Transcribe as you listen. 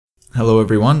Hello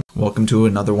everyone, welcome to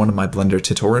another one of my Blender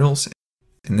tutorials.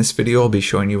 In this video I'll be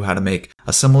showing you how to make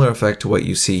a similar effect to what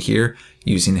you see here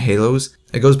using halos.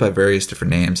 It goes by various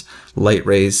different names: light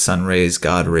rays, sun rays,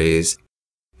 God rays.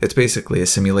 It's basically a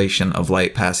simulation of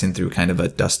light passing through kind of a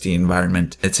dusty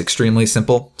environment. It's extremely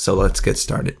simple, so let's get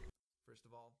started.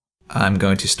 I'm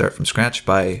going to start from scratch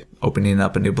by opening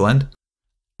up a new blend,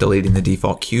 deleting the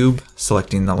default cube,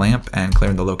 selecting the lamp, and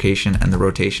clearing the location and the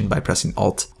rotation by pressing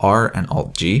Alt-R and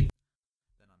Alt-G.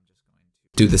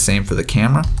 Do the same for the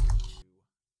camera.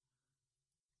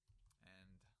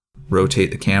 Rotate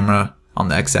the camera on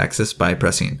the x-axis by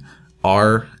pressing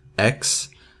RX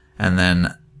and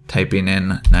then typing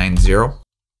in 90.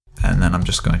 And then I'm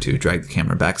just going to drag the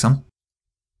camera back some.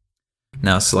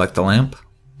 Now select the lamp.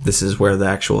 This is where the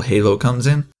actual halo comes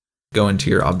in. Go into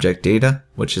your object data,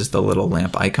 which is the little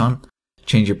lamp icon.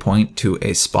 Change your point to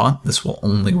a spot. This will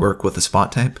only work with the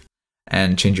spot type.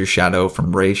 And change your shadow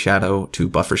from ray shadow to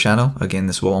buffer shadow. Again,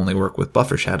 this will only work with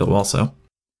buffer shadow also.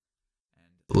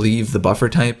 Leave the buffer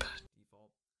type.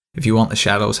 If you want the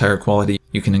shadows higher quality,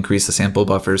 you can increase the sample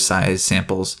buffer size,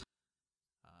 samples,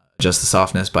 adjust the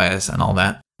softness, bias, and all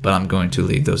that. But I'm going to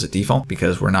leave those at default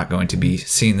because we're not going to be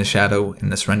seeing the shadow in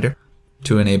this render.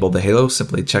 To enable the halo,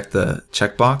 simply check the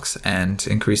checkbox and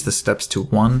increase the steps to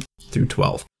 1 through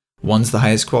 12. 1's the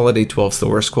highest quality, 12's the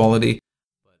worst quality.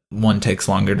 1 takes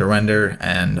longer to render,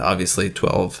 and obviously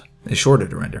 12 is shorter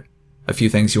to render. A few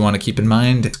things you want to keep in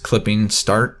mind: clipping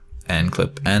start and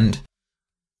clip end,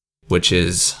 which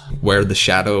is where the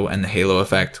shadow and the halo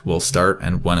effect will start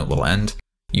and when it will end.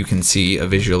 You can see a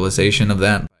visualization of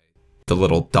that, the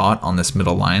little dot on this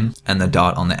middle line and the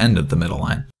dot on the end of the middle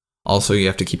line. Also, you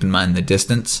have to keep in mind the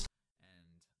distance,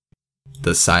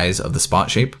 the size of the spot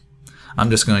shape. I'm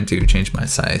just going to change my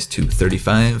size to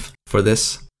 35 for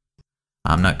this.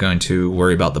 I'm not going to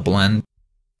worry about the blend.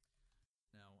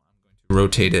 Now I'm going to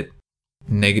rotate it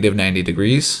 -90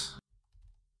 degrees.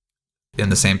 In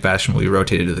the same fashion we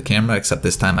rotated to the camera, except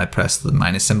this time I pressed the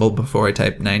minus symbol before I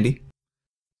typed 90. Then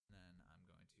I'm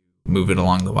going to move it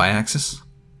along the y-axis.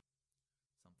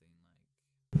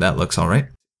 That looks alright.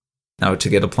 Now to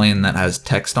get a plane that has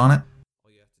text on it,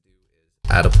 all you have to do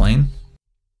is add a plane,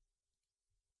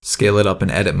 scale it up in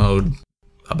edit mode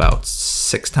about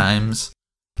 6 times,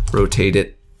 rotate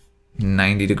it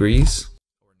 90 degrees.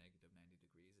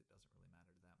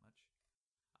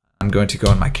 I'm going to go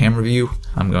in my camera view.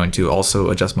 I'm going to also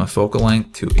adjust my focal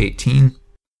length to 18.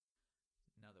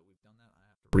 Now that we've done that, I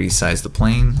have to resize the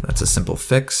plane. That's a simple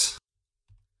fix.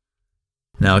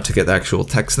 Now to get the actual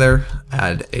text there,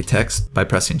 add a text by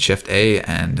pressing Shift A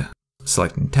and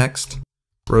selecting text.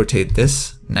 Rotate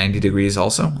this 90 degrees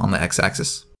also on the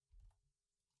x-axis.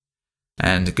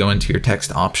 And go into your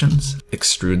text options,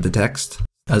 extrude the text,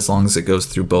 as long as it goes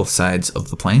through both sides of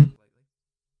the plane.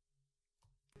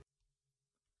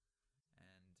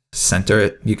 Center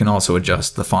it. You can also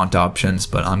adjust the font options,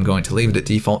 but I'm going to leave it at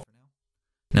default.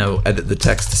 Now edit the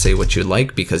text to say what you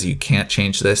like, because you can't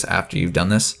change this after you've done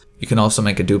this. You can also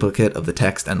make a duplicate of the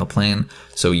text and the plane,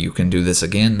 so you can do this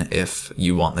again if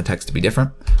you want the text to be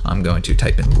different. I'm going to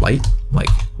type in light, like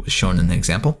was shown in the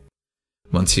example.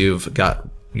 Once you've got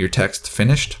your text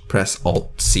finished, press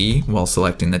Alt-C while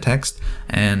selecting the text,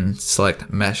 and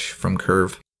select Mesh from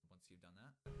Curve.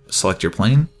 Select your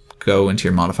plane, go into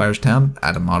your Modifiers tab,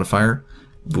 add a modifier,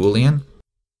 Boolean,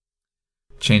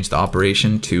 change the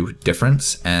operation to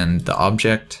difference, and the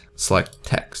object, select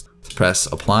text. Press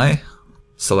Apply,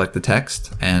 select the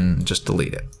text, and just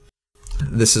delete it.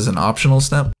 This is an optional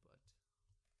step.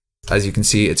 As you can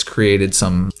see, it's created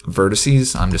some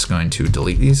vertices. I'm just going to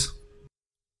delete these.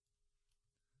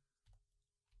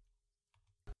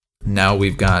 Now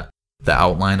we've got the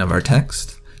outline of our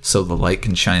text, so the light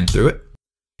can shine through it.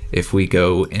 If we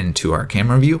go into our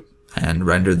camera view and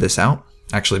render this out,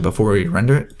 actually before we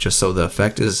render it, just so the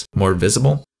effect is more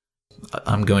visible,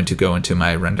 I'm going to go into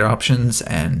my render options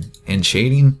and in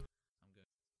shading,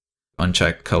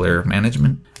 uncheck color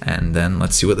management, and then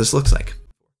let's see what this looks like.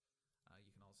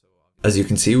 As you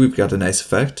can see, we've got a nice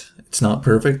effect. It's not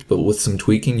perfect, but with some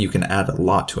tweaking you can add a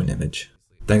lot to an image.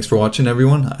 Thanks for watching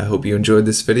everyone. I hope you enjoyed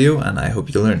this video and I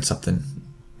hope you learned something.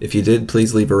 If you did,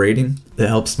 please leave a rating. It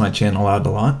helps my channel out a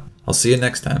lot. I'll see you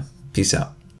next time. Peace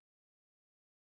out.